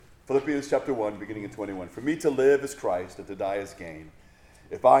Philippians chapter 1, beginning in 21. For me to live is Christ, and to die is gain.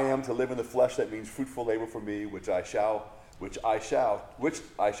 If I am to live in the flesh, that means fruitful labor for me, which I shall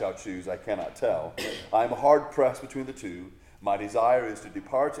choose, I cannot tell. I am hard pressed between the two. My desire is to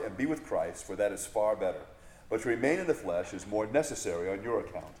depart and be with Christ, for that is far better. But to remain in the flesh is more necessary on your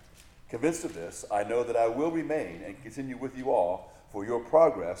account. Convinced of this, I know that I will remain and continue with you all for your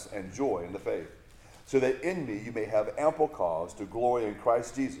progress and joy in the faith, so that in me you may have ample cause to glory in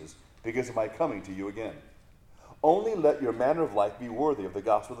Christ Jesus because of my coming to you again. Only let your manner of life be worthy of the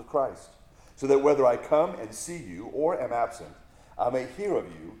gospel of Christ, so that whether I come and see you or am absent, I may hear of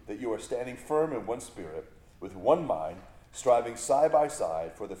you that you are standing firm in one spirit, with one mind, striving side by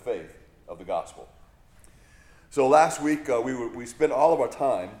side for the faith of the gospel. So last week we spent all of our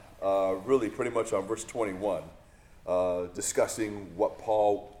time really pretty much on verse 21, discussing what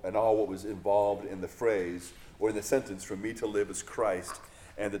Paul and all what was involved in the phrase or in the sentence, for me to live is Christ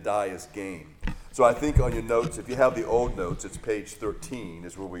and to die is gain. So I think on your notes, if you have the old notes, it's page 13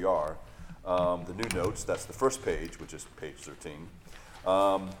 is where we are. The new notes, that's the first page, which is page 13.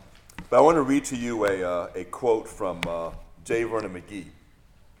 But I want to read to you a quote from J. Vernon McGee.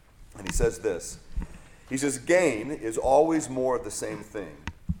 And he says this. He says, gain is always more of the same thing.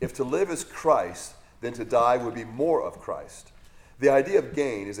 If to live is Christ, then to die would be more of Christ. The idea of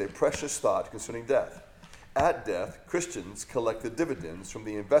gain is a precious thought concerning death. At death, Christians collect the dividends from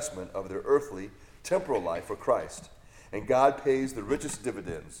the investment of their earthly, temporal life for Christ. And God pays the richest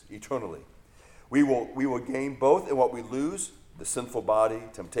dividends eternally. We will gain both in what we lose, the sinful body,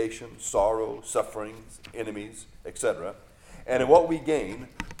 temptation, sorrow, sufferings, enemies, etc., and in what we gain,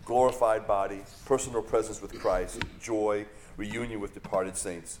 glorified body, personal presence with Christ, joy, reunion with departed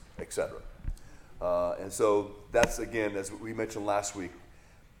saints, etc. And so that's, again, as we mentioned last week,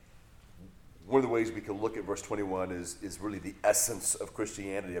 one of the ways we can look at verse 21 is really the essence of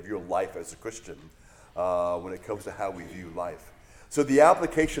Christianity, of your life as a Christian, when it comes to how we view life. So the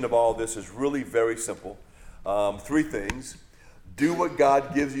application of all this is really very simple. 3 things. Do what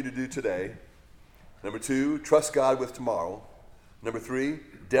God gives you to do today. Number 2, trust God with tomorrow. Number 3,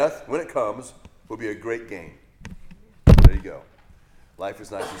 death, when it comes, will be a great gain. There you go. Life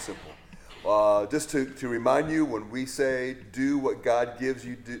is nice and simple. Just to remind you, when we say do what God gives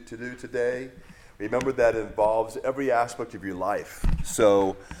you to do today, remember that involves every aspect of your life.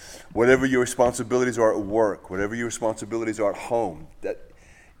 So whatever your responsibilities are at work, whatever your responsibilities are at home, that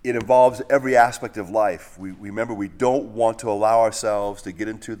it involves every aspect of life. Remember, we don't want to allow ourselves to get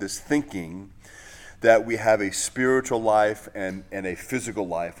into this thinking that we have a spiritual life and a physical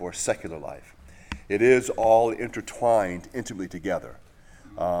life or secular life. It is all intertwined intimately together.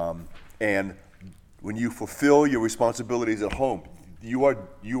 And when you fulfill your responsibilities at home, you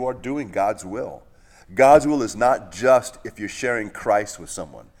are doing God's will. God's will is not just if you're sharing Christ with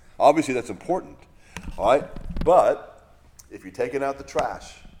someone. Obviously, that's important, all right? But if you're taking out the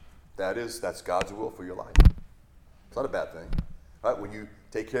trash, that's God's will for your life. It's not a bad thing, all right? When you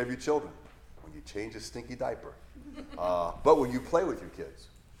take care of your children, when you change a stinky diaper, but when you play with your kids,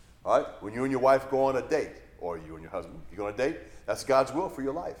 all right? When you and your wife go on a date, or you and your husband, you go on a date, that's God's will for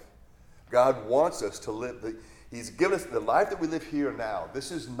your life. God wants us to live, He's given us the life that we live here now.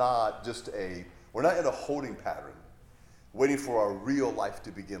 This is not just we're not in a holding pattern, waiting for our real life to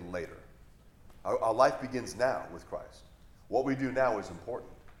begin later. Our life begins now with Christ. What we do now is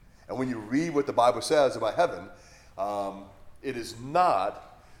important. And when you read what the Bible says about heaven, it is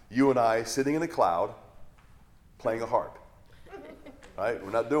not you and I sitting in a cloud playing a harp. Right?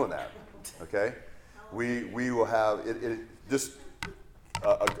 We're not doing that. Okay? We will have just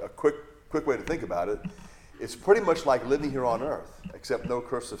a quick way to think about it. It's pretty much like living here on earth, except no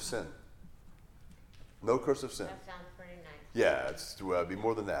curse of sin. No curse of sin. That sounds pretty nice. Yeah, it'd be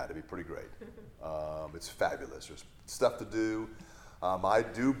more than that. It'd be pretty great. It's fabulous. There's stuff to do. I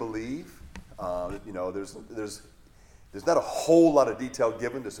do believe, there's not a whole lot of detail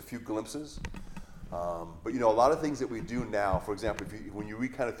given. There's a few glimpses. But, a lot of things that we do now, for example, when you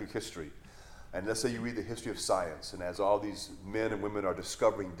read kind of through history, and let's say you read the history of science, and as all these men and women are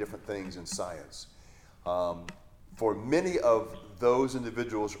discovering different things in science, for many of those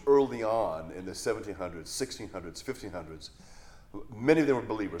individuals early on in the 1700s, 1600s, 1500s, many of them were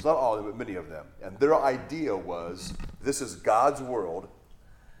believers. Not all of them, but many of them. And their idea was, this is God's world.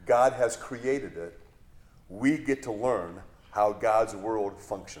 God has created it. We get to learn how God's world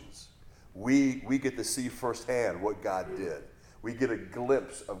functions. We get to see firsthand what God did. We get a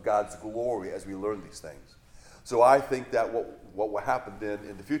glimpse of God's glory as we learn these things. So I think that what will happen then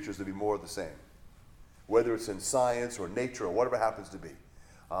in the future is to be more of the same. Whether it's in science or nature or whatever happens to be.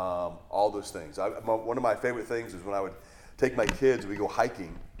 All those things. One of my favorite things is when I would take my kids and we go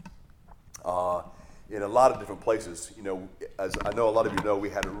hiking in a lot of different places. You know, as I know a lot of you know, we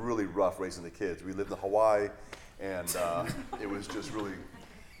had it really rough raising the kids. We lived in Hawaii, and it was just really,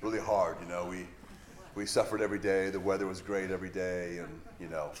 really hard. You know, we suffered every day. The weather was great every day, and you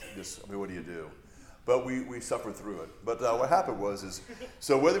know, what do you do? But we suffered through it. But what happened was,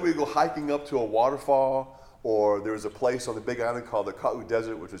 so whether we go hiking up to a waterfall, or there was a place on the Big Island called the Ka'u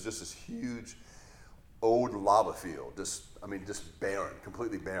Desert, which was just this huge old lava field, just barren,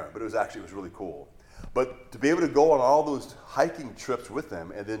 completely barren. But it was really cool. But to be able to go on all those hiking trips with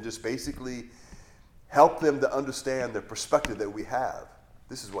them, and then just basically help them to understand the perspective that we have.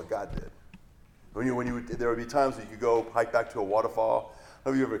 This is what God did. There would be times that you could go hike back to a waterfall. I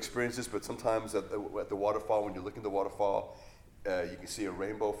don't know if you ever experienced this, but sometimes at the waterfall, when you look in the waterfall, you can see a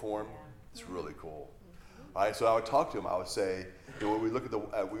rainbow form. It's really cool. All right, so I would talk to him. I would say, when we would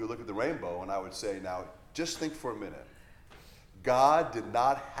look at the rainbow, and I would say, now, just think for a minute. God did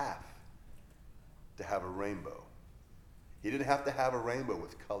not have to have a rainbow. He didn't have to have a rainbow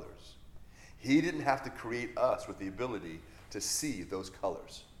with colors. He didn't have to create us with the ability to see those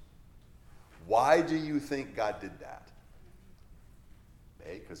colors. Why do you think God did that?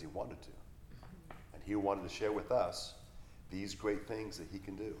 Because he wanted to. And he wanted to share with us these great things that he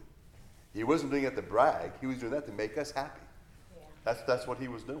can do. He wasn't doing it to brag. He was doing that to make us happy. Yeah. That's what he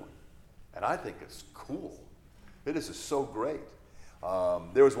was doing. And I think it's cool. It is just so great.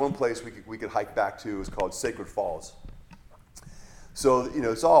 There was one place we could hike back to. It was called Sacred Falls. So,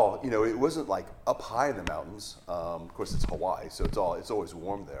 it's all, it wasn't like up high in the mountains. Of course, it's Hawaii, so it's always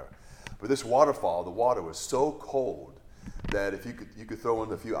warm there. But this waterfall, the water was so cold that if you could throw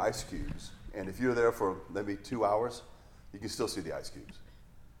in a few ice cubes, and if you're there for maybe 2 hours, you can still see the ice cubes.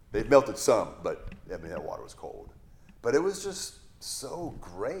 They've melted some, but that water was cold. But it was just so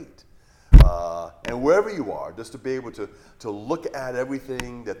great. And wherever you are, just to be able to look at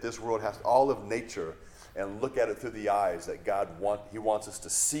everything that this world has, all of nature, and look at it through the eyes that He wants us to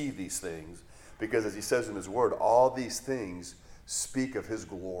see these things, because as he says in his word, all these things speak of his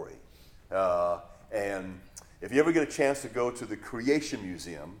glory. And if you ever get a chance to go to the Creation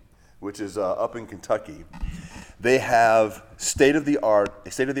Museum, which is up in Kentucky, they have a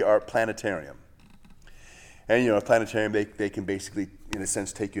state-of-the-art planetarium. And a planetarium, they can basically, in a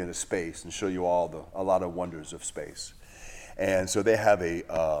sense, take you into space and show you a lot of wonders of space. And so they have they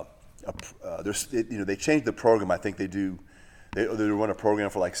changed the program. I think they run a program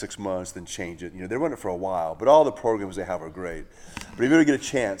for like 6 months, then change it. They run it for a while, but all the programs they have are great. But if you ever get a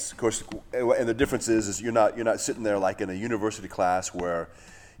chance, of course, and the difference is you're not sitting there like in a university class where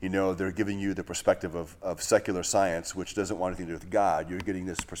they're giving you the perspective of secular science, which doesn't want anything to do with God. You're getting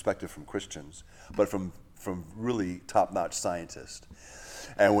this perspective from Christians, but from really top-notch scientists.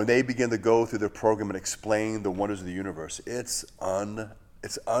 And when they begin to go through their program and explain the wonders of the universe, it's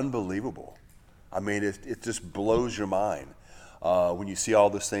unbelievable. I mean, it just blows your mind when you see all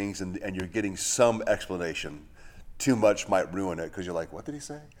those things and you're getting some explanation. Too much might ruin it because you're like, what did he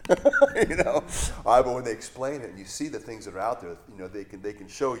say? All right, but when they explain it and you see the things that are out there, they can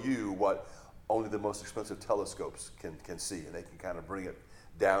show you what only the most expensive telescopes can see, and they can kind of bring it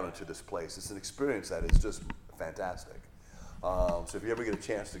down into this place. It's an experience that is just fantastic. So if you ever get a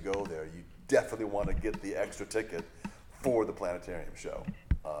chance to go there, you definitely want to get the extra ticket for the planetarium show,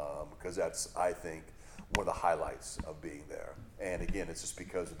 because that's, I think, one of the highlights of being there. And again, it's just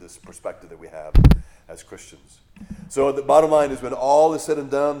because of this perspective that we have as Christians. So the bottom line is, when all is said and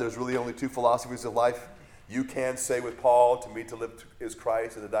done, there's really only two philosophies of life. You can say with Paul, to me to live is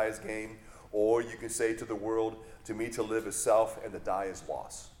Christ and to die is gain. Or you can say to the world, to me to live is self and to die is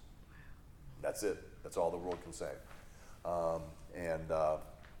loss. That's it. That's all the world can say.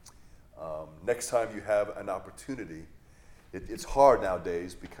 Next time you have an opportunity, it's hard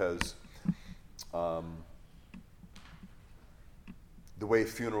nowadays because the way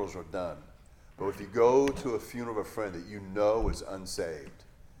funerals are done. But if you go to a funeral of a friend that you know is unsaved,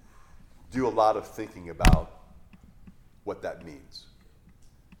 do a lot of thinking about what that means.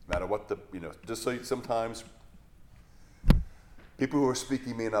 No matter what just so sometimes people who are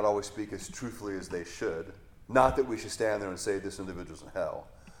speaking may not always speak as truthfully as they should. Not that we should stand there and say this individual's in hell,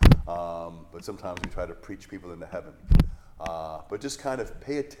 but sometimes we try to preach people into heaven. But just kind of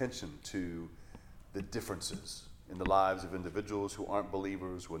pay attention to the differences in the lives of individuals who aren't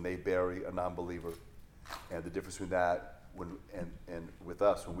believers when they bury a non-believer, and the difference between that and with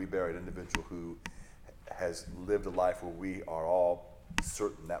us when we bury an individual who has lived a life where we are all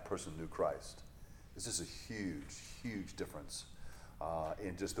certain that person knew Christ. It's just a huge, huge difference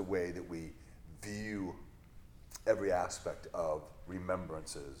in just the way that we view every aspect of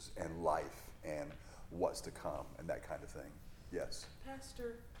remembrances and life and what's to come and that kind of thing. Yes?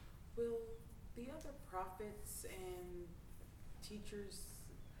 Pastor, will the other prophets and teachers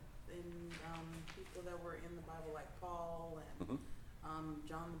and people that were in the Bible, like Paul and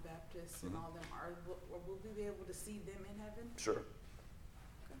John the Baptist and all them, will we be able to see them in heaven? Sure.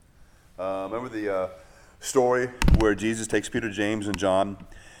 Remember the story where Jesus takes Peter, James, and John,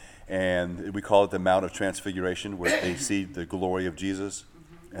 and we call it the Mount of Transfiguration, where they see the glory of Jesus.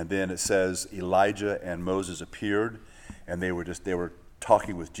 And then it says Elijah and Moses appeared, and they were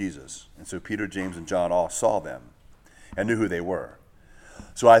talking with Jesus. And so Peter, James, and John all saw them and knew who they were.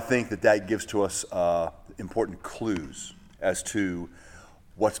 So I think that gives to us important clues as to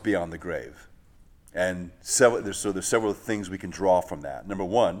what's beyond the grave. And there's several things we can draw from that. Number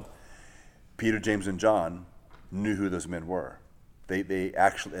one, Peter, James, and John knew who those men were. They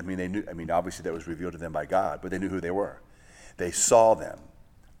actually, they knew, obviously that was revealed to them by God, but they knew who they were. They saw them.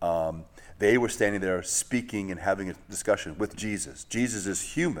 They were standing there speaking and having a discussion with Jesus. Jesus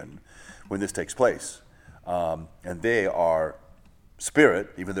is human when this takes place. And they are spirit,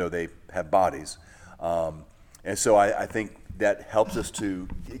 even though they have bodies. And so I think that helps us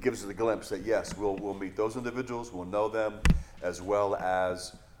it gives us a glimpse that yes, we'll meet those individuals, we'll know them, as well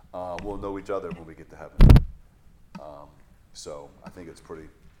as we'll know each other when we get to heaven. So I think it's pretty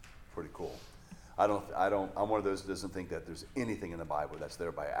cool. I'm one of those that doesn't think that there's anything in the Bible that's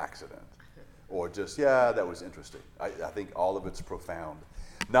there by accident, or just that was interesting. I think all of it's profound.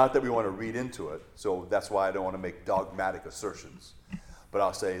 Not that we want to read into it, so that's why I don't want to make dogmatic assertions. But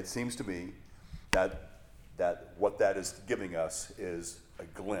I'll say it seems to me that what that is giving us is a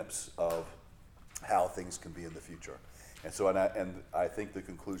glimpse of how things can be in the future. And so, and I think the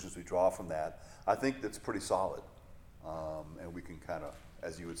conclusions we draw from that, I think that's pretty solid. And we can kind of,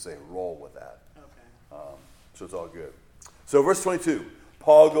 as you would say, roll with that. Okay. So it's all good. So verse 22,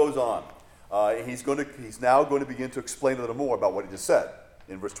 Paul goes on. And he's now going to begin to explain a little more about what he just said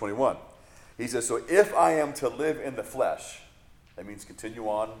in verse 21. He says, so if I am to live in the flesh, that means continue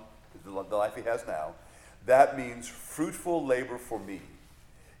on the life he has now. That means fruitful labor for me.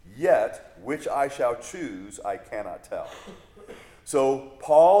 Yet, which I shall choose, I cannot tell. So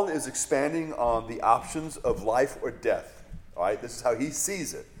Paul is expanding on the options of life or death. All right, this is how he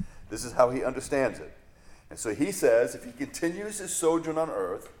sees it. This is how he understands it. And so he says, if he continues his sojourn on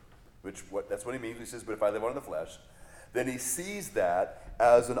earth, that's what he means. He says, but if I live on in the flesh, then he sees that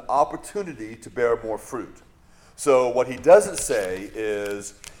as an opportunity to bear more fruit. So what he doesn't say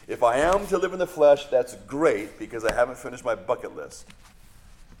is, if I am to live in the flesh, that's great because I haven't finished my bucket list.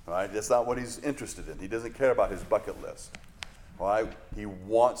 All right, that's not what he's interested in. He doesn't care about his bucket list. All right, he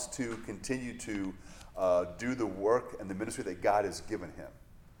wants to continue to do the work and the ministry that God has given him.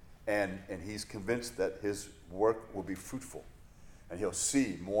 And he's convinced that his work will be fruitful. And he'll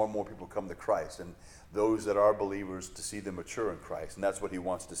see more and more people come to Christ, and those that are believers to see them mature in Christ. And that's what he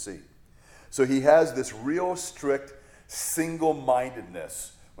wants to see. So he has this real strict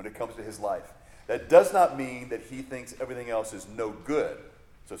single-mindedness when it comes to his life. That does not mean that he thinks everything else is no good.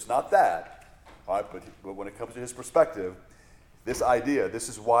 So it's not that. All right, but when it comes to his perspective, this idea, this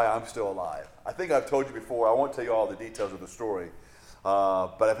is why I'm still alive. I think I've told you before, I won't tell you all the details of the story,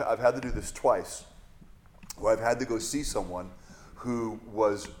 but I've had to do this twice, where I've had to go see someone who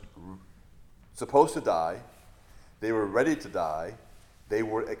was supposed to die, they were ready to die, they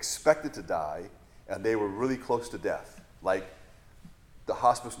were expected to die, and they were really close to death. Like the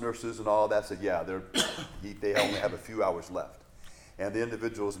hospice nurses and all that said, they only have a few hours left. And the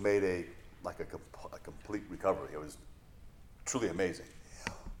individuals made a complete recovery. It was truly amazing.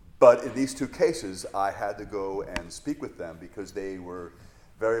 But in these two cases, I had to go and speak with them because they were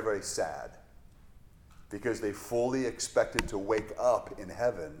very, very sad. Because they fully expected to wake up in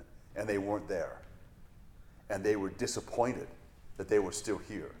heaven and they weren't there. And they were disappointed that they were still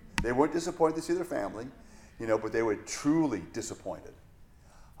here. They weren't disappointed to see their family, but they were truly disappointed.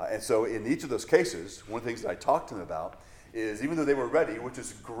 And so in each of those cases, one of the things that I talked to them about is even though they were ready, which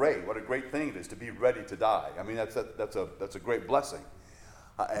is great, what a great thing it is to be ready to die. I mean, that's a great blessing.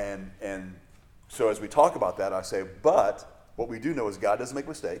 And so as we talk about that, I say, but what we do know is God doesn't make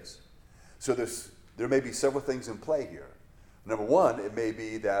mistakes. So there may be several things in play here. Number one, it may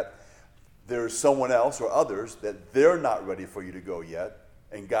be that there's someone else or others that they're not ready for you to go yet,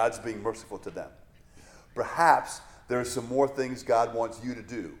 and God's being merciful to them. Perhaps there's some more things God wants you to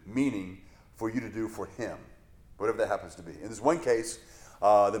do, meaning for you to do for him, whatever that happens to be. In this one case,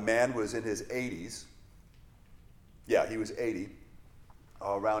 the man was in his 80s. Yeah, he was 80,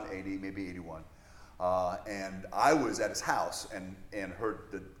 around 80, maybe 81. And I was at his house and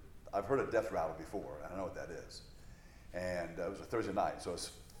I've heard a death rattle before. I don't know what that is. And it was a Thursday night, so I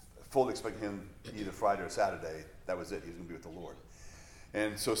was fully expecting him either Friday or Saturday. That was it. He was going to be with the Lord.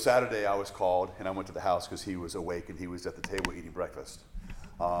 And so Saturday I was called, and I went to the house because he was awake and he was at the table eating breakfast.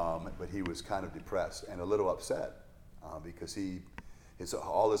 But he was kind of depressed and a little upset because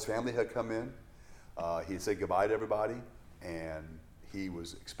all his family had come in. He had said goodbye to everybody, and he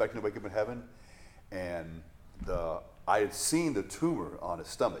was expecting to wake up in heaven. And I had seen the tumor on his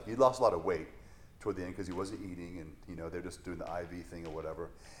stomach. He lost a lot of weight toward the end because he wasn't eating, and they're just doing the IV thing or whatever.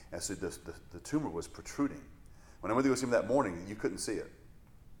 And so the tumor was protruding. When I went to go see him that morning, you couldn't see it.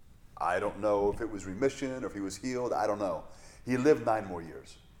 I don't know if it was remission or if he was healed. I don't know. He lived 9 more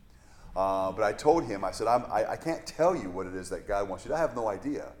years. But I told him, I said, I can't tell you what it is that God wants you to. I have no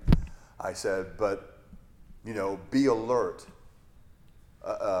idea. I said, but, be alert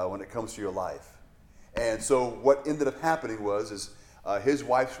when it comes to your life. And so what ended up happening is his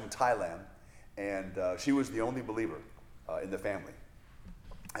wife's from Thailand, and she was the only believer in the family.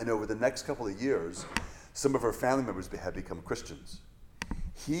 And over the next couple of years, some of her family members had become Christians.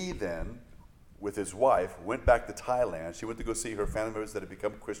 He then, with his wife, went back to Thailand. She went to go see her family members that had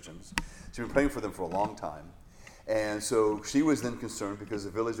become Christians. She'd been praying for them for a long time. And so she was then concerned because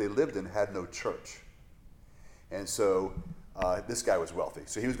the village they lived in had no church. And so this guy was wealthy.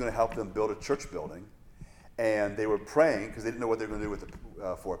 So he was going to help them build a church building. And they were praying because they didn't know what they were going to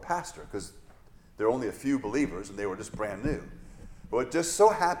do for a pastor, because there were only a few believers and they were just brand new. But it just so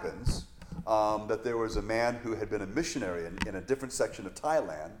happens that there was a man who had been a missionary in a different section of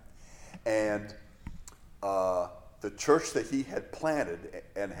Thailand, and the church that he had planted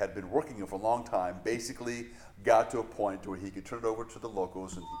and had been working in for a long time basically got to a point where he could turn it over to the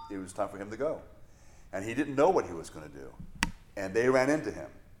locals, and it was time for him to go. And he didn't know what he was going to do. And they ran into him.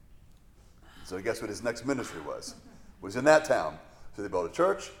 So guess what his next ministry was in that town. So they built a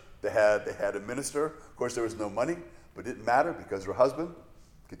church. They had a minister. Of course, there was no money, but it didn't matter because her husband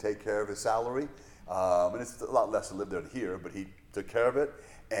could take care of his salary. And it's a lot less to live there than here, but he took care of it.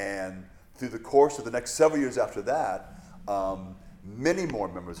 And through the course of the next several years after that, many more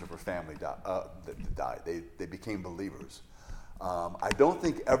members of her family died. They became believers. I don't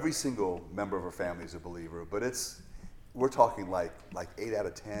think every single member of her family is a believer, but we're talking like 8 out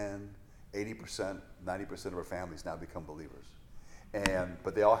of 10, 80%, 90% of our families now become believers.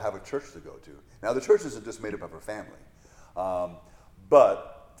 But they all have a church to go to. Now, the church isn't just made up of her family.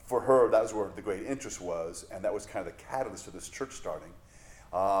 But for her, that was where the great interest was, and that was kind of the catalyst to this church starting.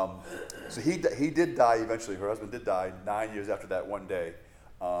 So he did die eventually. Her husband did die 9 years after that one day.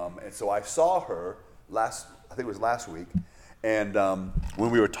 And so I saw her I think it was last week, and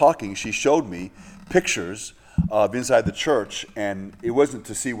when we were talking, she showed me pictures of inside the church, and it wasn't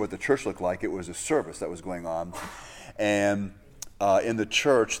to see what the church looked like. It was a service that was going on. And in the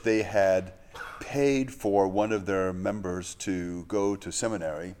church, they had paid for one of their members to go to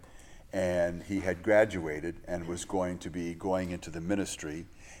seminary, and he had graduated and was going to be going into the ministry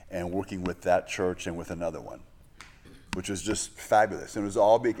and working with that church and with another one, which was just fabulous. And it was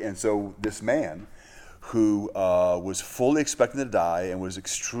all big. And so this man, who was fully expecting to die and was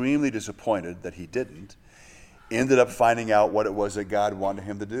extremely disappointed that he didn't, ended up finding out what it was that God wanted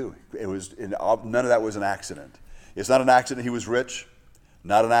him to do. None of that was an accident. It's not an accident he was rich,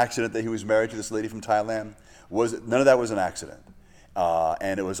 not an accident that he was married to this lady from Thailand. None of that was an accident.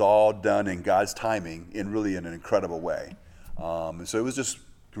 And it was all done in God's timing in an incredible way. And so it was just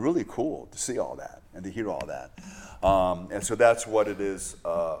really cool to see all that and to hear all that. And so that's what it is,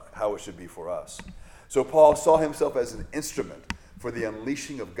 how it should be for us. So Paul saw himself as an instrument for the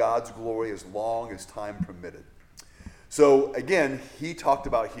unleashing of God's glory as long as time permitted. So again, he talked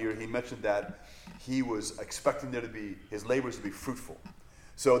about here, he mentioned that he was expecting his labors to be fruitful.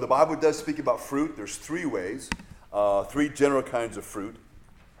 So the Bible does speak about fruit. There's 3 ways, 3 general kinds of fruit.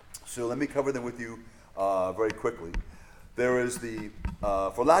 So let me cover them with you very quickly. There is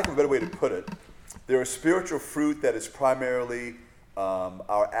for lack of a better way to put it, there is spiritual fruit that is primarily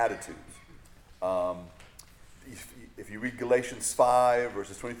our attitudes. If you read Galatians 5,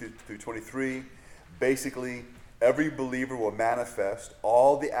 verses 23 through 23, basically every believer will manifest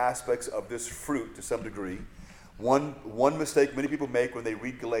all the aspects of this fruit to some degree. One mistake many people make when they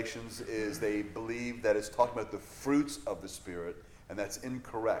read Galatians is they believe that it's talking about the fruits of the Spirit, and that's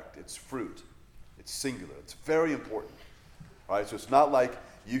incorrect. It's fruit. It's singular. It's very important. All right, so it's not like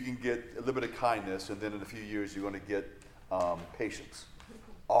you can get a little bit of kindness, and then in a few years you're going to get patience.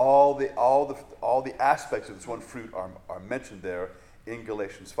 All the aspects of this one fruit are mentioned there in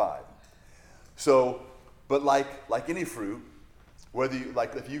Galatians 5. So, but like any fruit, whether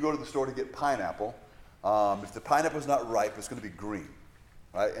if you go to the store to get pineapple, if the pineapple is not ripe, it's going to be green,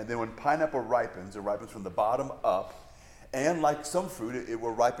 right? And then when pineapple ripens, it ripens from the bottom up, and like some fruit, it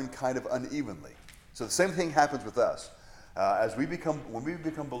will ripen kind of unevenly. So the same thing happens with us. When we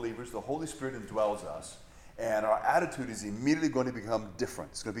become believers, the Holy Spirit indwells us, and our attitude is immediately going to become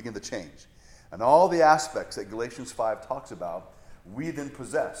different. It's going to begin to change. And all the aspects that Galatians 5 talks about, we then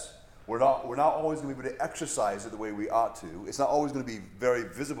possess. We're not always going to be able to exercise it the way we ought to. It's not always going to be very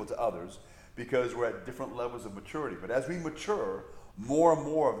visible to others because we're at different levels of maturity. But as we mature, more and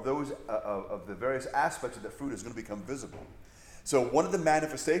more of those of the various aspects of the fruit is going to become visible. So one of the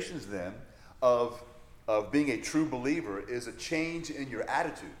manifestations then of being a true believer is a change in your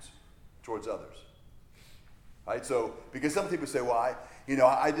attitudes towards others. Right? So because some people say, well, I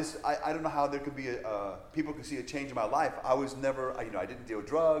don't know how there could be people could see a change in my life. I was never, I didn't deal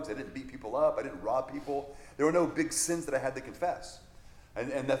drugs, I didn't beat people up, I didn't rob people. There were no big sins that I had to confess.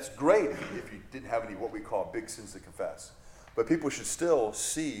 And that's great if you didn't have any what we call big sins to confess. But people should still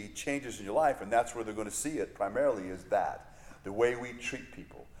see changes in your life, and that's where they're going to see it primarily is that. The way we treat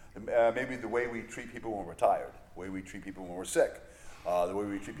people. Maybe the way we treat people when we're tired, the way we treat people when we're sick, the way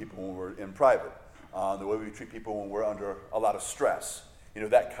we treat people when we're in private, the way we treat people when we're under a lot of stress,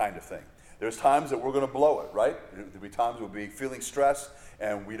 that kind of thing. There's times that we're going to blow it, right? There'll be times we'll be feeling stressed,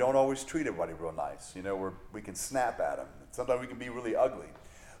 and we don't always treat everybody real nice. We can snap at them. Sometimes we can be really ugly.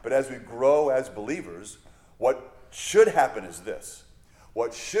 But as we grow as believers, what should happen is this.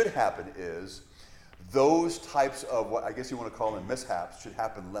 What should happen is those types of what I guess you want to call them mishaps should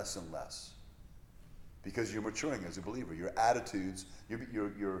happen less and less. Because you're maturing as a believer. Your attitudes,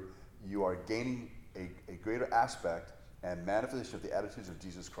 you are gaining a greater aspect and manifestation of the attitudes of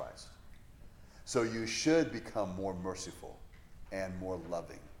Jesus Christ. So you should become more merciful and more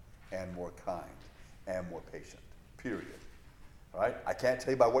loving and more kind and more patient, period. All right? I can't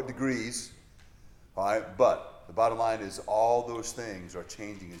tell you by what degrees, all right, but the bottom line is all those things are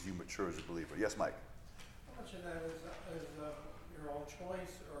changing as you mature as a believer. Yes, Mike? How much of that is your own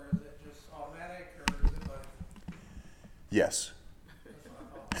choice, or is it just automatic, or is it like... Yes.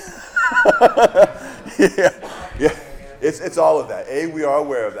 Yeah. It's all of that. We are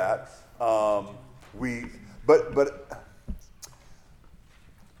aware of that. But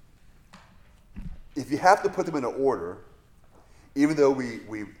if you have to put them in an order, even though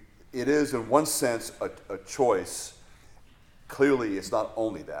it is in one sense a choice, clearly it's not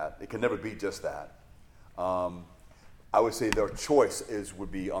only that. It can never be just that. I would say their choice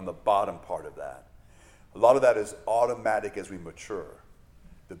would be on the bottom part of that. A lot of that is automatic as we mature.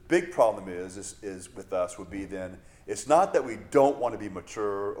 The big problem is with us would be then, it's not that we don't want to be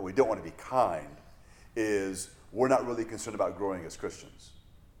mature or we don't want to be kind, is we're not really concerned about growing as Christians.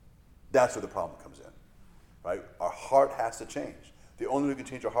 That's where the problem comes in, right? Our heart has to change. The only one who can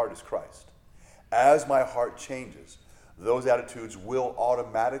change our heart is Christ. As my heart changes, those attitudes will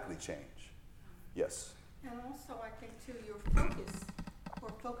automatically change. Yes? And also, I think, too, your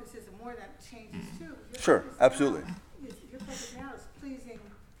focus is more that changes, too. Sure, absolutely. Your focus now is pleasing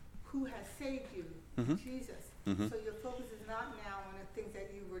who has saved you, Jesus. Mm-hmm. So your focus is not now on the things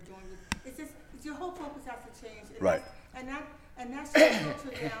that you were doing. It's your whole focus has to change. And right. And that should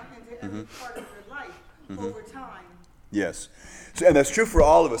filter down into every part of your life over time. Yes. So, and that's true for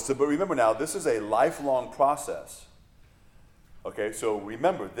all of us. So, but remember now, this is a lifelong process. Okay, so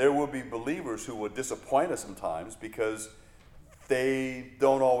remember, there will be believers who will disappoint us sometimes because they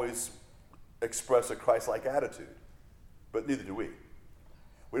don't always express a Christ-like attitude. But neither do we.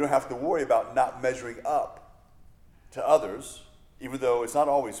 We don't have to worry about not measuring up to others, even though it's not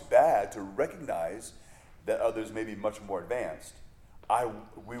always bad to recognize that others may be much more advanced.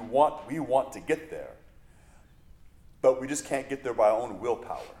 We want to get there, but we just can't get there by our own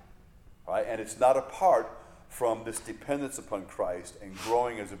willpower, right? And it's not apart from this dependence upon Christ and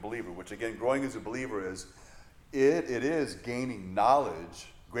growing as a believer, which again, growing as a believer is gaining knowledge,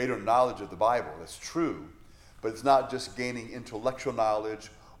 greater knowledge of the Bible. That's true, but it's not just gaining intellectual knowledge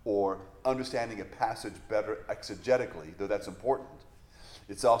or understanding a passage better exegetically, though that's important.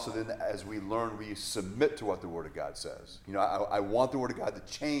 It's also then, as we learn, we submit to what the Word of God says. I want the Word of God to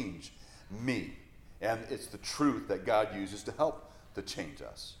change me. And it's the truth that God uses to help to change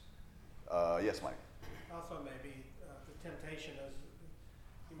us. Yes, Mike? Also, maybe the temptation is,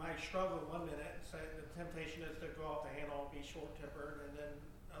 you might struggle one minute and say the temptation is to go off the handle and be short-tempered, and then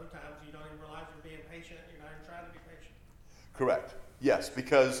other times you don't even realize you're being patient, you're not even trying to be patient. Correct. Yes,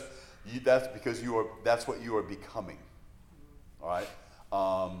 because that's what you are becoming. All right?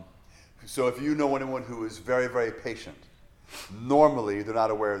 So if you know anyone who is very, very patient, normally they're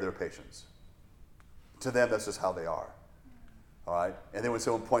not aware of their patience. To them, that's just how they are. All right? And then when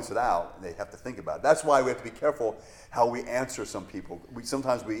someone points it out, they have to think about it. That's why we have to be careful how we answer some people.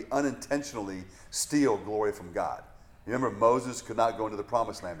 Sometimes we unintentionally steal glory from God. Remember, Moses could not go into the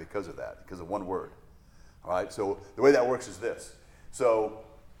promised land because of that, because of one word. All right, so the way that works is this. So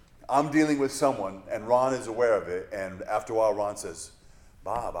I'm dealing with someone, and Ron is aware of it, and after a while, Ron says,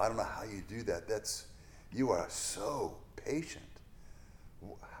 Bob, I don't know how you do that. You are so patient.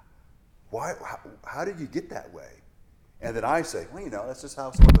 Why? How did you get that way? And then I say, well, that's just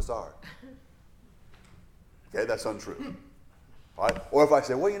how some of us are. Okay, that's untrue. All right? Or if I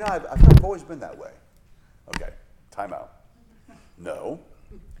say, well, I've always been that way. Okay, time out. No.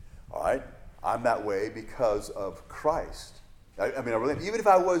 All right? I'm that way because of Christ. I really, even if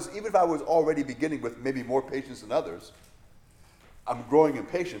I was already beginning with maybe more patience than others, I'm growing in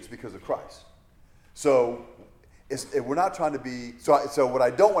patience because of Christ. So we're not trying to be. So what I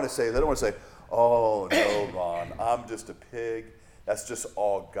don't want to say is I don't want to say, oh no, Ron, I'm just a pig. That's just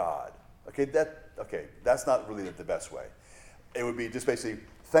all God. Okay, that's not really the best way. It would be just basically,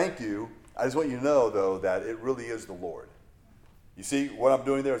 thank you. I just want you to know though that it really is the Lord. You see what I'm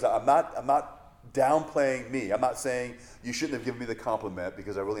doing there is I'm not downplaying me. I'm not saying you shouldn't have given me the compliment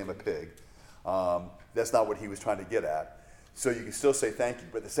because I really am a pig. That's not what he was trying to get at. So you can still say thank you,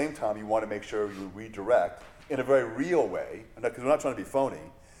 but at the same time you want to make sure you redirect in a very real way, because we're not trying to be phony.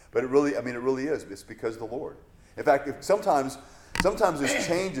 But it really is. It's because of the Lord. In fact, sometimes there's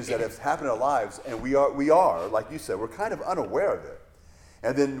changes that have happened in our lives, and we are, like you said, we're kind of unaware of it.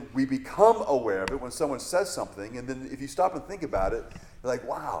 And then we become aware of it when someone says something, and then if you stop and think about it, you're like,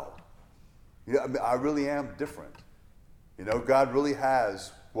 wow, I really am different. God really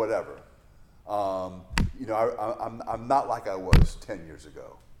has whatever. I'm not like I was 10 years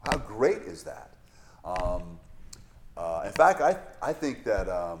ago. How great is that? In fact, I think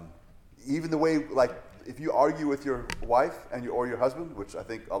that even the way, like, if you argue with your wife or your husband, which I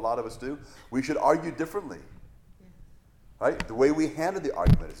think a lot of us do, we should argue differently. Right? The way we handle the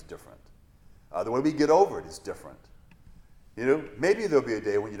argument is different. The way we get over it is different. Maybe there'll be a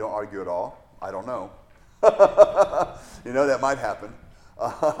day when you don't argue at all. I don't know. That might happen.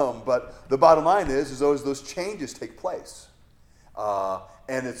 But the bottom line is those changes take place.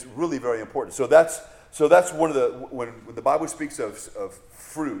 And it's really very important. So that's one of the, when the Bible speaks of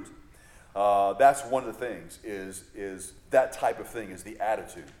fruit, that's one of the things is that type of thing is the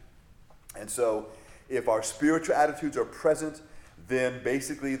attitude. And so if our spiritual attitudes are present, then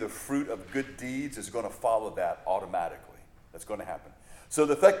basically the fruit of good deeds is going to follow that automatically. That's going to happen. So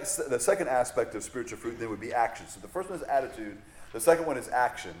the second aspect of spiritual fruit then would be action. So the first one is attitude. The second one is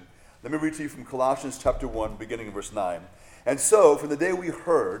action. Let me read to you from Colossians chapter 1, beginning in verse 9. And so, from the day we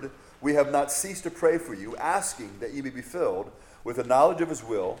heard, we have not ceased to pray for you, asking that you may be filled with the knowledge of his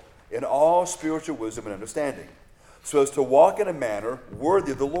will in all spiritual wisdom and understanding, so as to walk in a manner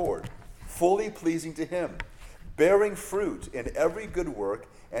worthy of the Lord, fully pleasing to him, bearing fruit in every good work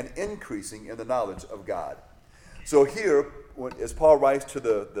and increasing in the knowledge of God. So here, as Paul writes to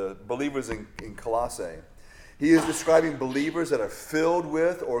the believers in Colossae, he is describing believers that are filled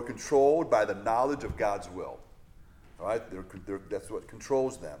with or controlled by the knowledge of God's will. All right, that's what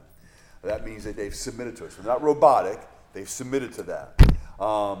controls them. That means that they've submitted to it. So they're not robotic; they've submitted to that.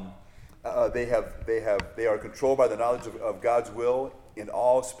 They are controlled by the knowledge of God's will in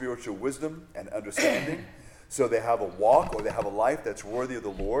all spiritual wisdom and understanding. So they have a walk or they have a life that's worthy of the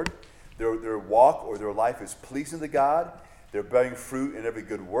Lord. Their walk or their life is pleasing to God. They're bearing fruit in every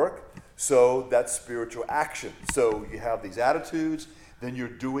good work. So that's spiritual action. So you have these attitudes, then you're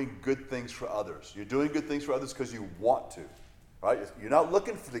doing good things for others. You're doing good things for others because you want to, right? You're not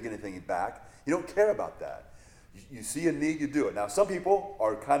looking to get anything back. You don't care about that. You see a need, you do it. Now, some people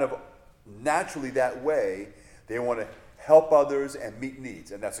are kind of naturally that way. They want to help others and meet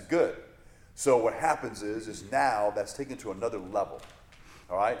needs, and that's good. So what happens is now that's taken to another level,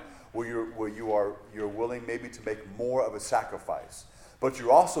 all right? Where you're willing maybe to make more of a sacrifice. But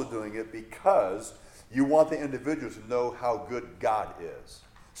you're also doing it because you want the individual to know how good God is.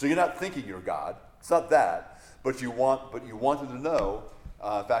 So you're not thinking you're God. It's not that. But you want them to know.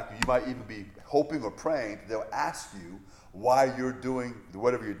 In fact, you might even be hoping or praying that they'll ask you why you're doing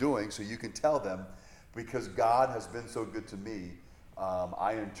whatever you're doing, so you can tell them, because God has been so good to me,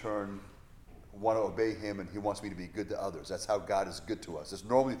 I in turn want to obey him, and he wants me to be good to others. That's how God is good to us. It's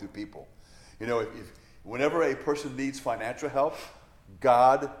normally through people. Whenever a person needs financial help,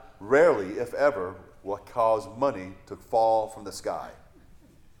 God rarely, if ever, will cause money to fall from the sky.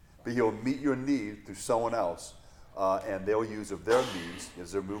 But he'll meet your need through someone else, and they'll use of their needs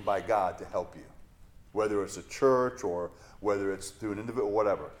as they're moved by God to help you. Whether it's a church or whether it's through an individual,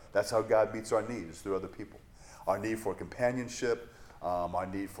 whatever. That's how God meets our needs, through other people. Our need for companionship, our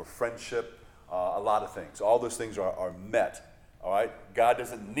need for friendship, a lot of things. All those things are met, all right? God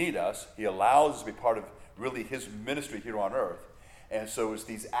doesn't need us. He allows us to be part of really his ministry here on earth. And so it's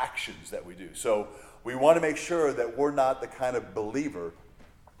these actions that we do. So we want to make sure that we're not the kind of believer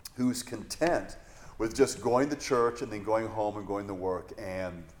who's content with just going to church and then going home and going to work,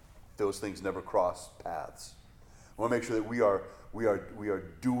 and those things never cross paths. We want to make sure that we are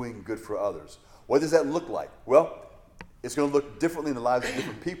doing good for others. What does that look like? Well, it's going to look differently in the lives of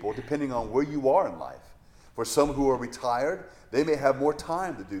different people depending on where you are in life. For some who are retired, they may have more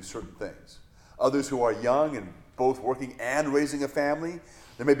time to do certain things. Others who are young and both working and raising a family,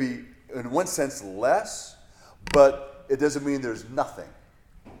 there may be, in one sense, less, but it doesn't mean there's nothing.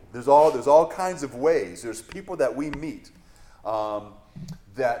 There's all kinds of ways. There's people that we meet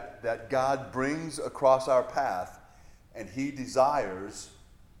that God brings across our path, and He desires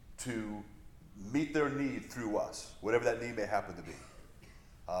to meet their need through us, whatever that need may happen to be.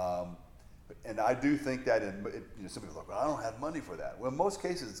 And I do think that some people are like, well, I don't have money for that. Well, in most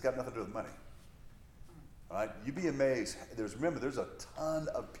cases, it's got nothing to do with money. All right? You'd be amazed. Remember, there's a ton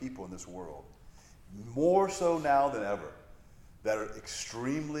of people in this world, more so now than ever, that are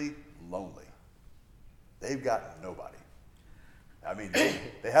extremely lonely. They've got nobody. I mean,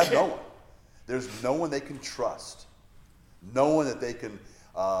 they have no one. There's no one they can trust. No one that they can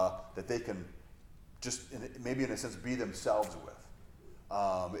just maybe in a sense be themselves with.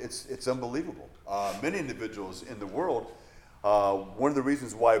 It's unbelievable. Many individuals in the world, one of the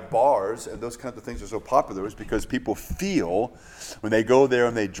reasons why bars and those kinds of things are so popular is because people feel when they go there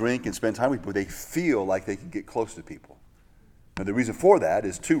and they drink and spend time with people, they feel like they can get close to people. And the reason for that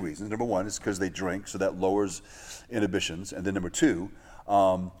is two reasons. Number one is because they drink, so that lowers inhibitions. And then number two,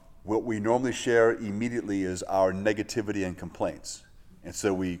 what we normally share immediately is our negativity and complaints. And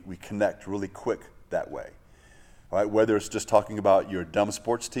so we connect really quick that way. All right? Whether it's just talking about your dumb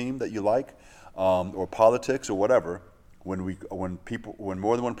sports team that you like, or politics or whatever, when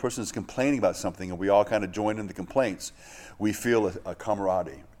more than one person is complaining about something and we all kind of join in the complaints, we feel a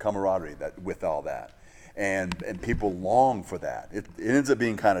camaraderie that with all that. And people long for that. It ends up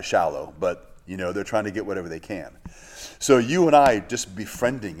being kind of shallow, but they're trying to get whatever they can. So you and I just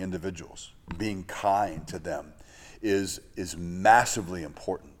befriending individuals, being kind to them is massively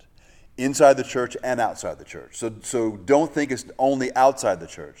important, inside the church and outside the church. So don't think it's only outside the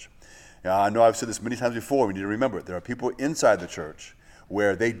church. I know I've said this many times before. We need to remember it. There are people inside the church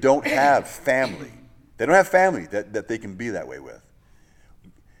where they don't have family. They don't have family that they can be that way with.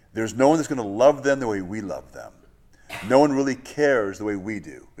 There's no one that's going to love them the way we love them. No one really cares the way we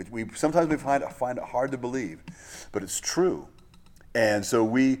do. Sometimes we find it hard to believe, but it's true. And so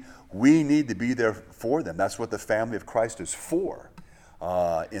we need to be there for them. That's what the family of Christ is for,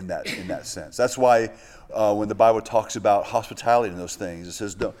 in that sense. That's why when the Bible talks about hospitality and those things, it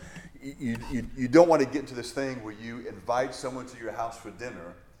says you don't want to get into this thing where you invite someone to your house for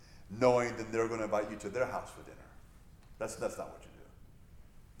dinner, knowing that they're going to invite you to their house for dinner. That's not what you do.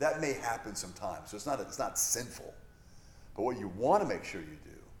 That may happen sometimes, so it's not sinful. But what you want to make sure you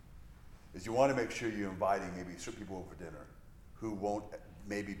do is you want to make sure you're inviting maybe certain people over for dinner who won't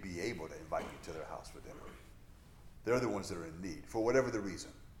maybe be able to invite you to their house for dinner. They're the ones that are in need, for whatever the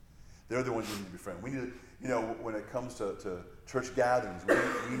reason. They're the ones you need to befriend. We need to, when it comes to church gatherings,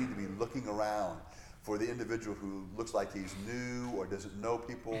 we need to be looking around for the individual who looks like he's new or doesn't know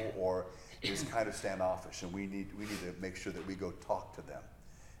people or is kind of standoffish, and we need to make sure that we go talk to them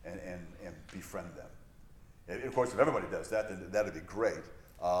and befriend them. And of course, if everybody does that, then that'd be great.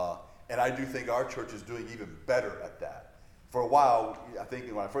 And I do think our church is doing even better at that. For a while, I think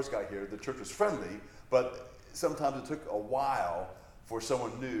when I first got here, the church was friendly, but sometimes it took a while for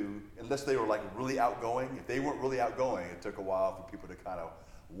someone new, unless they were like really outgoing. If they weren't really outgoing, it took a while for people to kind of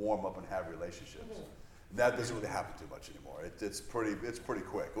warm up and have relationships. And that doesn't really happen too much anymore. It's pretty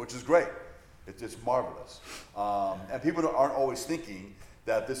quick, which is great. It's marvelous. And people aren't always thinking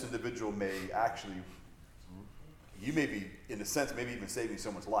that this individual may actually, you may be, in a sense, maybe even saving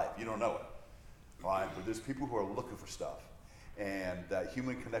someone's life. You don't know it. Right? But there's people who are looking for stuff. And that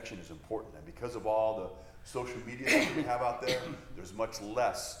human connection is important. And because of all the social media that we have out there, there's much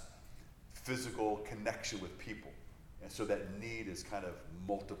less physical connection with people. And so that need is kind of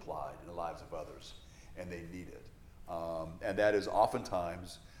multiplied in the lives of others. And they need it. And that is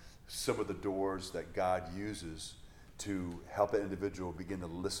oftentimes some of the doors that God uses to help an individual begin to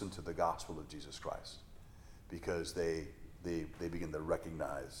listen to the gospel of Jesus Christ. Because they begin to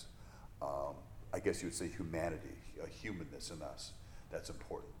recognize, I guess you would say, humanity, a humanness in us. That's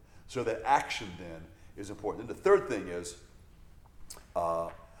important. So that action then is important. And the third thing is,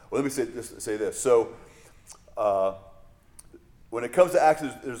 let me say this. So when it comes to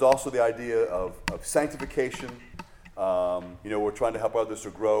action, there's also the idea of sanctification. We're trying to help others to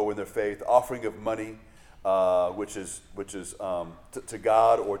grow in their faith, offering of money, which is to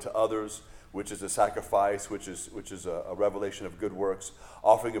God or to others, which is a sacrifice, which is a revelation of good works.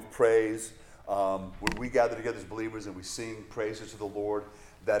 Offering of praise, when we gather together as believers and we sing praises to the Lord,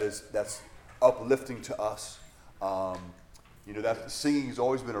 that's uplifting to us. That singing has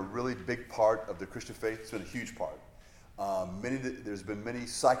always been a really big part of the Christian faith. It's been a huge part. There's been many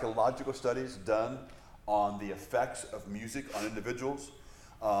psychological studies done on the effects of music on individuals.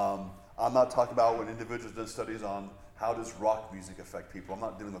 I'm not talking about when individuals done studies on how does rock music affect people. I'm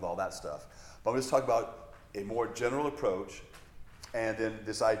not dealing with all that stuff. But I'm just talking about a more general approach, and then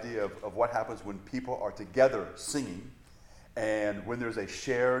this idea of what happens when people are together singing, and when there's a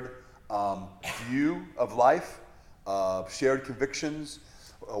shared view of life, shared convictions.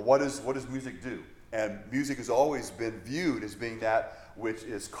 What does music do? And music has always been viewed as being that which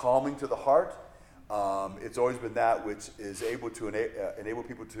is calming to the heart. It's always been that which is able to enable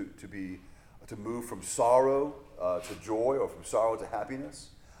people to move from sorrow to joy, or from sorrow to happiness.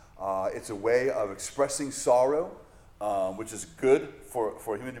 It's a way of expressing sorrow, which is good for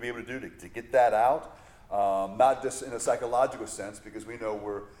a human to be able to do, to get that out. Not just in a psychological sense, because we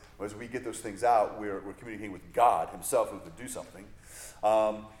know as we get those things out, we're communicating with God himself who could do something.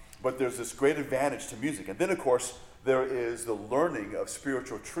 But there's this great advantage to music. And then, of course, there is the learning of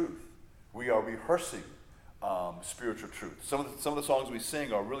spiritual truth. We are rehearsing spiritual truth. Some of the songs we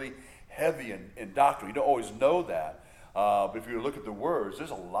sing are really heavy in doctrine. You don't always know that. But if you look at the words, there's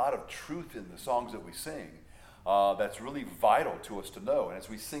a lot of truth in the songs that we sing that's really vital to us to know. And as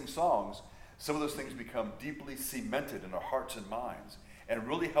we sing songs, some of those things become deeply cemented in our hearts and minds, and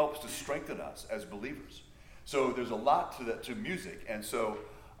really helps to strengthen us as believers. So there's a lot to music. And so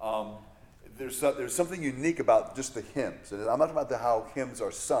there's something unique about just the hymns. And I'm not talking about how hymns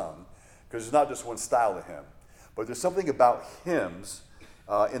are sung, because there's not just one style of hymn. But there's something about hymns,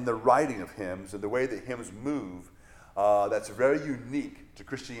 in the writing of hymns and the way that hymns move, that's very unique to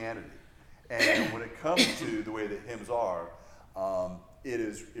Christianity. And when it comes to the way that hymns are,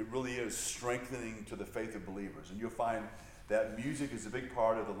 it really is strengthening to the faith of believers. And you'll find that music is a big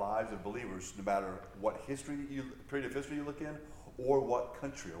part of the lives of believers, no matter what period of history you look in, or what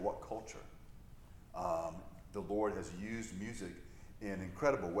country or what culture. The Lord has used music in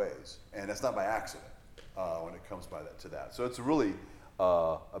incredible ways, and that's not by accident when it comes to that. So it's really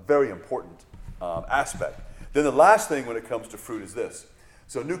a very important aspect. Then the last thing when it comes to fruit is this.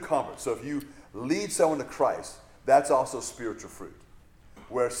 So new converts. So if you lead someone to Christ, that's also spiritual fruit.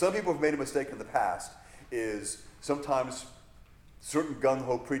 Where some people have made a mistake in the past is sometimes certain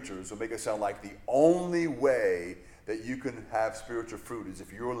gung-ho preachers will make it sound like the only way that you can have spiritual fruit is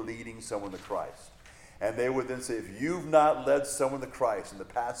if you're leading someone to Christ. And they would then say, if you've not led someone to Christ in the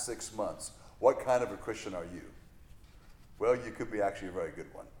past 6 months, what kind of a Christian are you? Well, you could be actually a very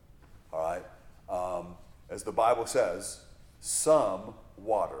good one. All right? As the Bible says, some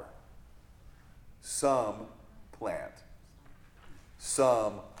water, some plant,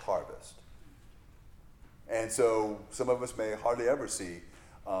 some harvest. And so some of us may hardly ever see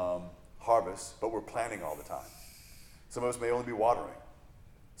harvest, but we're planting all the time. Some of us may only be watering.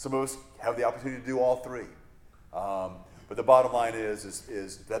 Some of us have the opportunity to do all three. But the bottom line is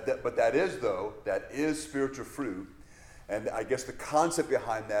that is spiritual fruit. And I guess the concept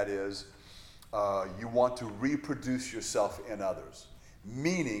behind that is you want to reproduce yourself in others.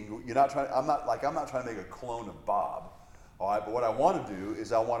 Meaning, I'm not trying to make a clone of Bob. All right, but what I want to do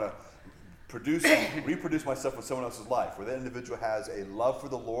is I want to reproduce myself in someone else's life, where that individual has a love for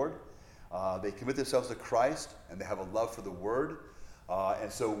the Lord, they commit themselves to Christ, and they have a love for the Word.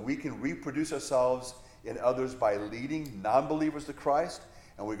 And so we can reproduce ourselves in others by leading non-believers to Christ,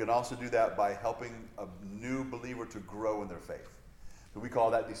 and we can also do that by helping a new believer to grow in their faith. So we call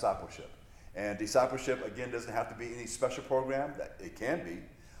that discipleship. And discipleship, again, doesn't have to be any special program. It can be,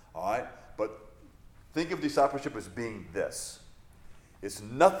 all right? But think of discipleship as being this. It's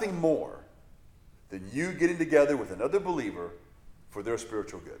nothing more than you getting together with another believer for their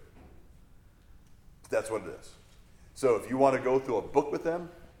spiritual good. That's what it is. So if you want to go through a book with them,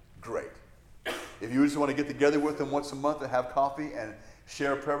 great. If you just want to get together with them once a month and have coffee and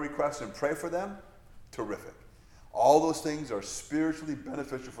share prayer requests and pray for them, terrific. All those things are spiritually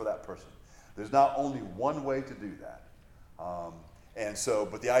beneficial for that person. There's not only one way to do that.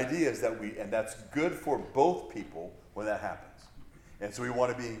 But the idea is and that's good for both people when that happens. And so we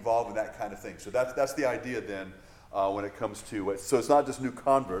want to be involved in that kind of thing. So that's the idea then when it comes to it. So it's not just new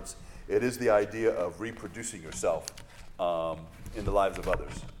converts. It is the idea of reproducing yourself in the lives of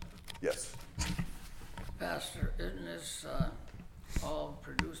others. Yes? Pastor, isn't this all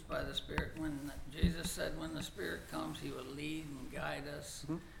produced by the Spirit? When Jesus said when the Spirit comes, he will lead and guide us.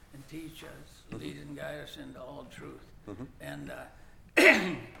 Mm-hmm. and teach us, lead and guide us into all truth. Mm-hmm. And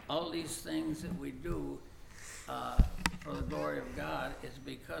all these things that we do for the glory of God is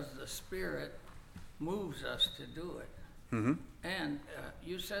because the Spirit moves us to do it. Mm-hmm. And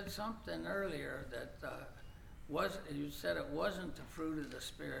you said something earlier that you said it wasn't the fruit of the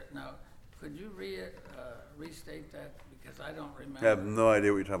Spirit. Now, could you restate that? Because I don't remember. I have no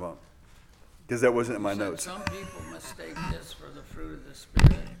idea what you're talking about. Because that wasn't in my You said notes. some people mistake this for the fruit of the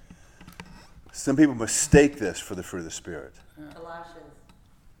Spirit. Some people mistake this for the fruit of the Spirit. Colossians.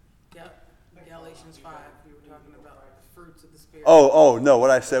 Yep. Galatians 5. You were talking about the fruits of the Spirit. Oh, no. What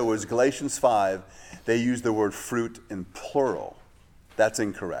I said was Galatians 5, they use the word fruit in plural. That's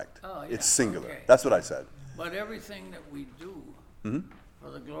incorrect. Oh, yeah. It's singular. Okay. That's what I said. But everything that we do for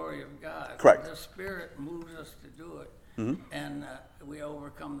the glory of God, Correct. the Spirit moves us to do it. And we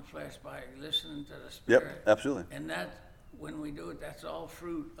overcome the flesh by listening to the Spirit. Yep, absolutely. And that, when we do it, that's all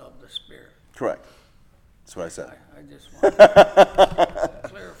fruit of the Spirit. Correct. That's what I said. I just want to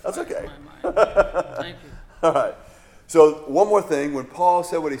clarify That's okay. in my mind. Thank you. All right. So one more thing. When Paul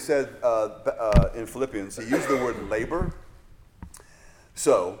said what he said in Philippians, he used the word labor.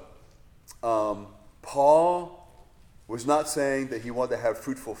 So Paul was not saying that he wanted to have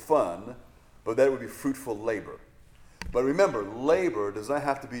fruitful fun, but that it would be fruitful labor. But remember, labor does not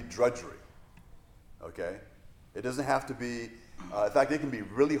have to be drudgery. Okay? It doesn't have to be, in fact, it can be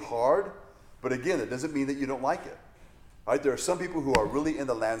really hard, but again, it doesn't mean that you don't like it. Right? There are some people who are really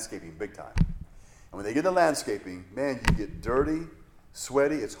into landscaping big time. And when they get into landscaping, man, you get dirty,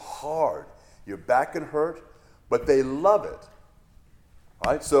 sweaty, it's hard. Your back can hurt, but they love it.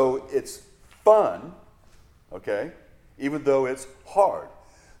 Right? So it's fun, okay, even though it's hard.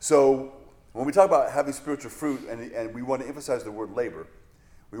 So when we talk about having spiritual fruit, and we want to emphasize the word labor,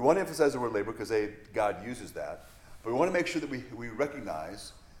 we want to emphasize the word labor because God uses that. But we want to make sure that we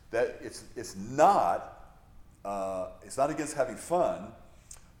recognize that it's not against having fun,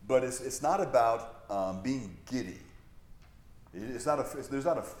 but it's not about being giddy. There's not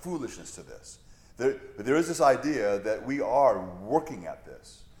a foolishness to this. There is this idea that we are working at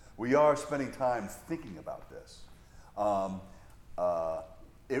this. We are spending time thinking about this.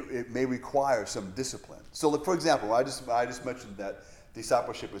 It may require some discipline. So, look, for example, I just mentioned that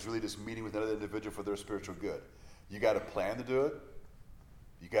discipleship is really just meeting with another individual for their spiritual good. You got to plan to do it.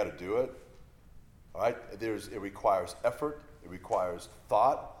 You got to do it. All right. It requires effort. It requires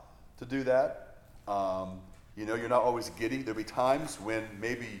thought to do that. You're not always giddy. There'll be times when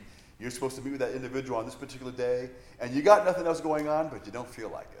maybe you're supposed to meet with that individual on this particular day, and you got nothing else going on, but you don't feel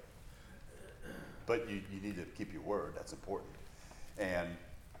like it. But you need to keep your word. That's important. And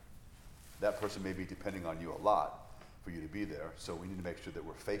that person may be depending on you a lot for you to be there. So we need to make sure that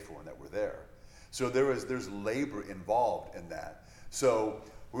we're faithful and that we're there. So there's labor involved in that. So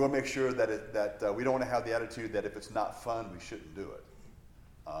we want to make sure that we don't want to have the attitude that if it's not fun, we shouldn't do it.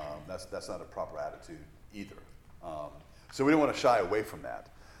 That's not a proper attitude either. So we don't want to shy away from that.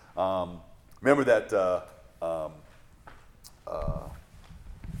 Remember that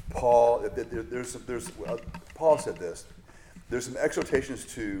Paul. Paul said this. There's some exhortations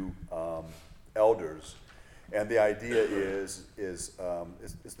to elders, and the idea is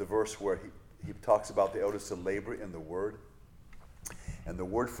the verse where he talks about the elders to labor in the word, and the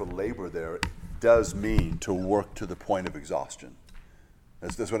word for labor there does mean to work to the point of exhaustion.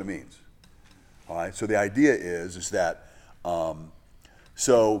 That's what it means. All right. So the idea is that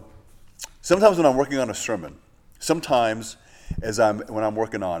so sometimes when I'm working on a sermon, sometimes when I'm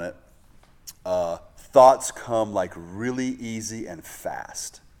working on it, thoughts come like really easy and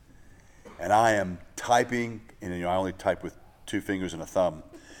fast. And I am typing, and I only type with 2 fingers and a thumb.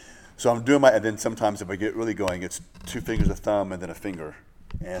 So I'm doing and then sometimes if I get really going, it's 2 fingers, a thumb, and then a finger.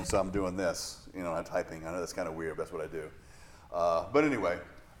 And so I'm doing this, I'm typing. I know that's kind of weird, but that's what I do. But anyway,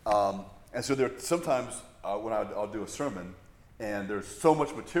 and so there sometimes when I'll do a sermon, and there's so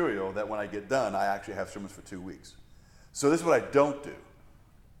much material that when I get done, I actually have sermons for 2 weeks. So this is what I don't do.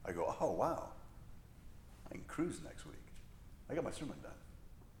 I go, oh, wow. I can cruise next week. I got my sermon done.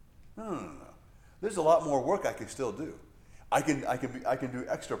 No. There's a lot more work I can still do. I can do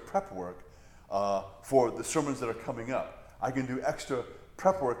extra prep work for the sermons that are coming up. I can do extra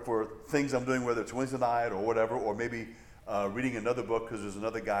prep work for things I'm doing, whether it's Wednesday night or whatever, or maybe reading another book because there's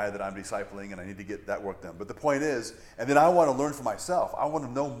another guy that I'm discipling and I need to get that work done. But the point is, and then I want to learn for myself. I want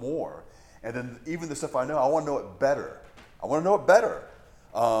to know more. And then even the stuff I know, I want to know it better.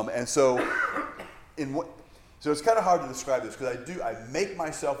 And so so it's kind of hard to describe this because I make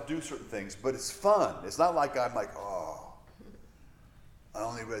myself do certain things, but it's fun. It's not like I'm like, oh, I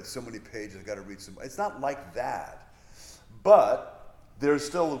only read so many pages, I got to read some. It's not like that. But there's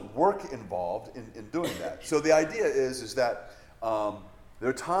still work involved in doing that. So the idea is that there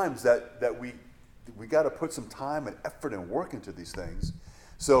are times that we got to put some time and effort and work into these things.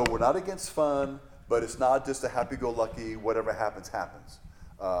 So we're not against fun, but it's not just a happy-go-lucky, whatever happens, happens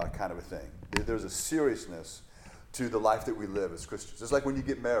kind of a thing. There's a seriousness to the life that we live as Christians. It's like when you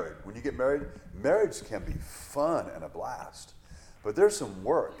get married. When you get married, marriage can be fun and a blast, but there's some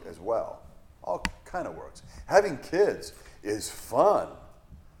work as well, all kind of works. Having kids is fun,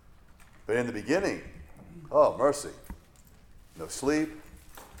 but in the beginning, oh mercy, no sleep.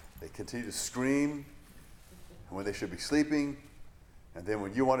 They continue to scream when they should be sleeping, and then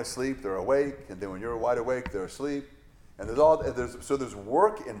when you want to sleep, they're awake, and then when you're wide awake, they're asleep, and there's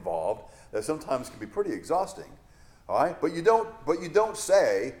work involved that sometimes can be pretty exhausting. All right, but you don't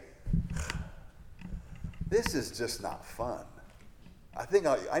say, this is just not fun. I think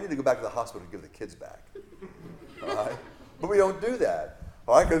I need to go back to the hospital and give the kids back. All right, but we don't do that.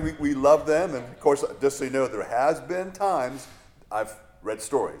 All right, because we love them, and of course, just so you know, there has been times I've read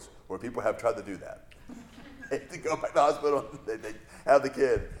stories where people have tried to do that. They go back to the hospital, they have the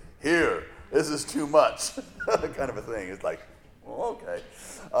kid, here, this is too much, kind of a thing. It's like, well, okay.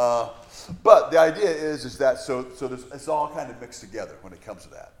 But the idea is that, so it's all kind of mixed together when it comes to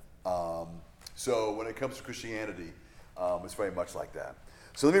that. So when it comes to Christianity, it's very much like that.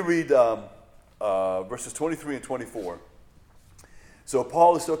 So let me read verses 23 and 24. So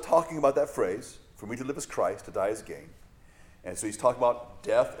Paul is still talking about that phrase, for me to live is Christ, to die is gain. And so he's talking about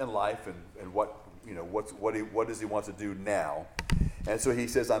death and life and what does he want to do now. And so he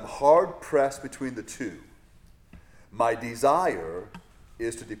says, I'm hard pressed between the two. My desire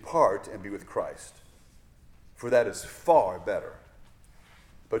is to depart and be with Christ, for that is far better.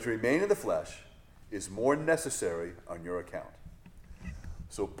 But to remain in the flesh is more necessary on your account.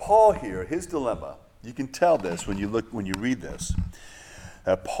 So Paul here, his dilemma, you can tell this when you read this,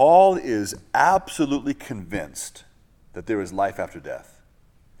 that Paul is absolutely convinced that there is life after death.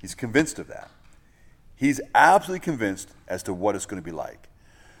 He's convinced of that. He's absolutely convinced as to what it's going to be like.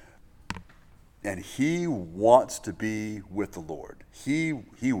 And he wants to be with the Lord. He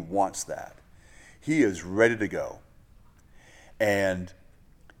wants that. He is ready to go. And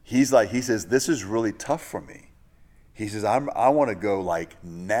he says, this is really tough for me. He says, I want to go like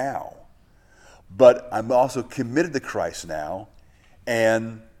now. But I'm also committed to Christ now.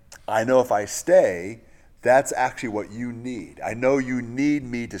 And I know if I stay, that's actually what you need. I know you need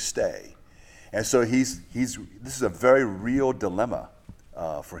me to stay. And so this is a very real dilemma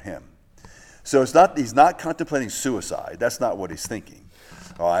for him. So he's not contemplating suicide. That's not what he's thinking.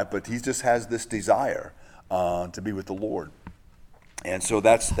 All right, but he just has this desire to be with the Lord. And so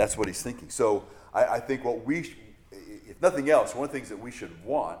that's what he's thinking. So I think if nothing else, one of the things that we should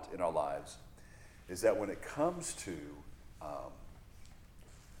want in our lives is that when it comes to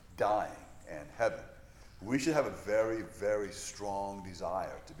dying and heaven, we should have a very, very strong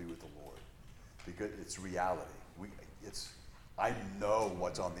desire to be with the Lord, because it's reality. I know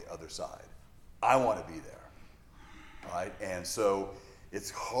what's on the other side. I want to be there, right? And so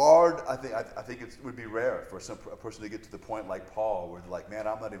it's hard. I think it would be rare for a person to get to the point like Paul, where they're like, man,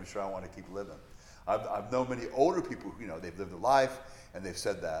 I'm not even sure I want to keep living. I've known many older people who, they've lived a life and they've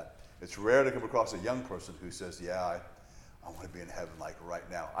said that. It's rare to come across a young person who says, yeah, I want to be in heaven like right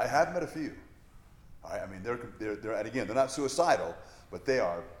now. I have met a few. All right? I mean, they're and again, they're not suicidal, but they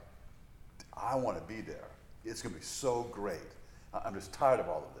are, I want to be there. It's going to be so great. I'm just tired of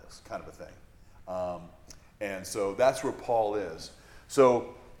all of this kind of a thing. And so that's where Paul is.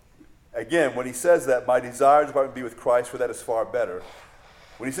 So again, when he says that, my desire is to be with Christ, for that is far better.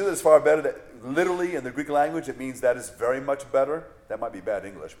 When he says it's far better, that literally in the Greek language, it means that is very much better. That might be bad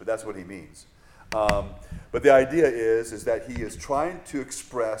English, but that's what he means. But the idea is that he is trying to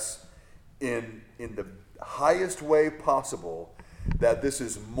express in the highest way possible that this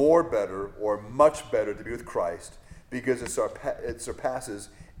is more better or much better to be with Christ, because it surpasses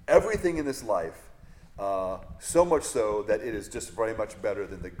everything in this life, so much so that it is just very much better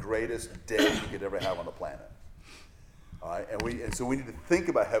than the greatest day you could ever have on the planet. All right, and so we need to think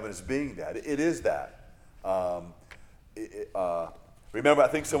about heaven as being that. It is that. Remember, I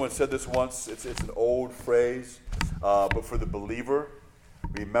think someone said this once. It's an old phrase, but for the believer,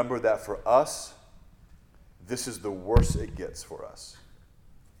 remember that for us, this is the worst it gets for us.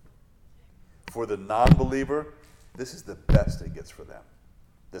 For the non-believer, this is the best it gets for them.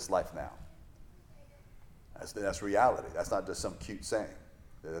 This life now. That's reality. That's not just some cute saying.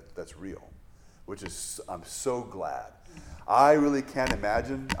 That's real. Which is, I'm so glad. I really can't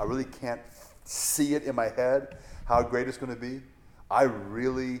imagine. I really can't see it in my head how great it's going to be. I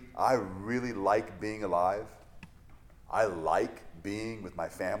really like being alive. I like being with my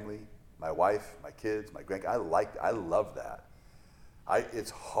family, my wife, my kids, my grandkids. I love that. It's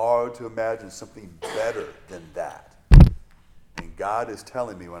hard to imagine something better than that. And God is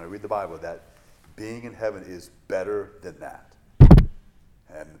telling me when I read the Bible that being in heaven is better than that.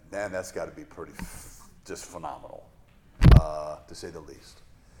 And man, that's got to be pretty just phenomenal, to say the least.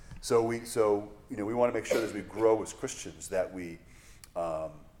 So we want to make sure as we grow as Christians that we are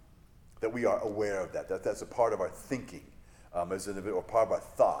aware of that. That's a part of our thinking as an individual, part of our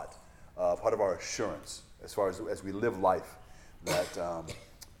thought, part of our assurance as far as we live life. That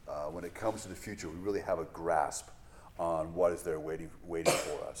when it comes to the future, we really have a grasp on what is there waiting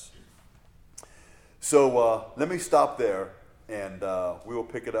for us. So let me stop there, and we will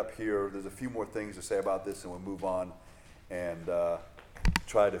pick it up here. There's a few more things to say about this, and we'll move on and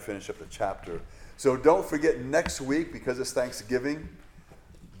try to finish up the chapter. So don't forget, next week, because it's Thanksgiving,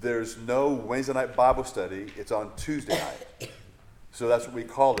 there's no Wednesday night Bible study. It's on Tuesday night. So that's what we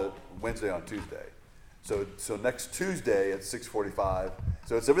called it, Wednesday on Tuesday. So next Tuesday at 6:45.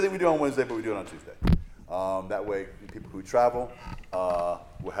 So it's everything we do on Wednesday, but we do it on Tuesday. That way, people who travel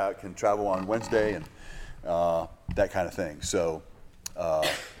can travel on Wednesday and that kind of thing. So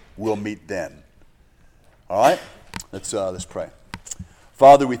we'll meet then. All right? Let's pray.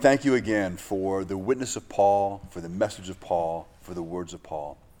 Father, we thank you again for the witness of Paul, for the message of Paul, for the words of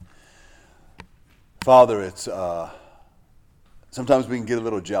Paul. Father, it's sometimes we can get a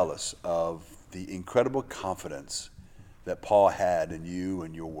little jealous of the incredible confidence that Paul had in you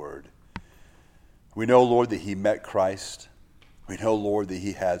and your word. We know, Lord, that he met Christ. We know, Lord, that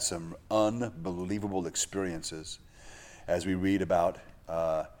he had some unbelievable experiences as we read about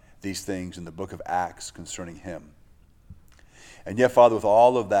these things in the book of Acts concerning him. And yet, Father, with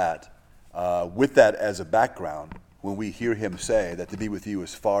all of that, with that as a background, when we hear him say that to be with you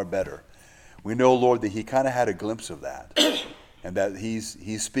is far better, we know, Lord, that he kind of had a glimpse of that. And that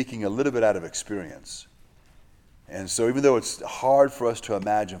he's speaking a little bit out of experience. And so even though it's hard for us to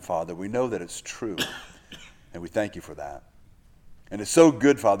imagine, Father, we know that it's true. And we thank you for that. And it's so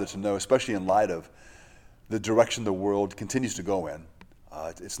good, Father, to know, especially in light of the direction the world continues to go in.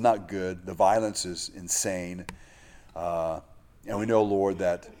 It's not good. The violence is insane. And we know, Lord,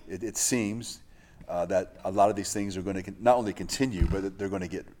 that it seems that a lot of these things are going to not only continue, but they're going to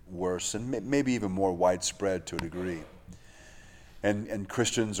get worse and maybe even more widespread to a degree. And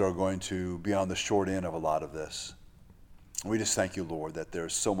Christians are going to be on the short end of a lot of this. We just thank you, Lord, that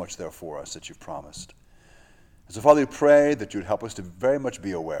there's so much there for us that you've promised. And so, Father, we pray that you would help us to very much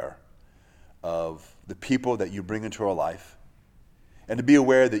be aware of the people that you bring into our life and to be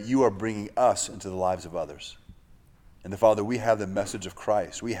aware that you are bringing us into the lives of others. And Father, we have the message of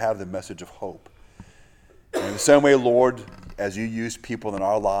Christ. We have the message of hope. And in the same way, Lord, as you use people in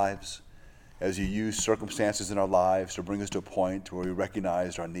our lives, as you use circumstances in our lives to bring us to a point where we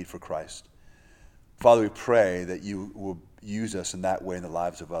recognize our need for Christ. Father, we pray that you will use us in that way in the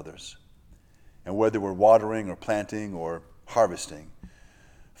lives of others. And whether we're watering or planting or harvesting,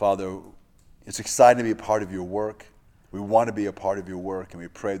 Father, it's exciting to be a part of your work. We want to be a part of your work, and we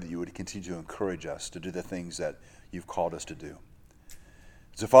pray that you would continue to encourage us to do the things that you've called us to do.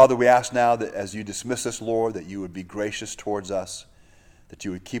 So, Father, we ask now that as you dismiss us, Lord, that you would be gracious towards us, that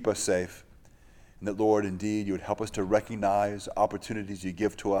you would keep us safe, and that, Lord, indeed, you would help us to recognize opportunities you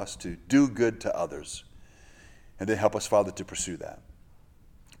give to us to do good to others. And then help us, Father, to pursue that.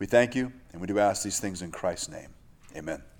 We thank you, and we do ask these things in Christ's name. Amen.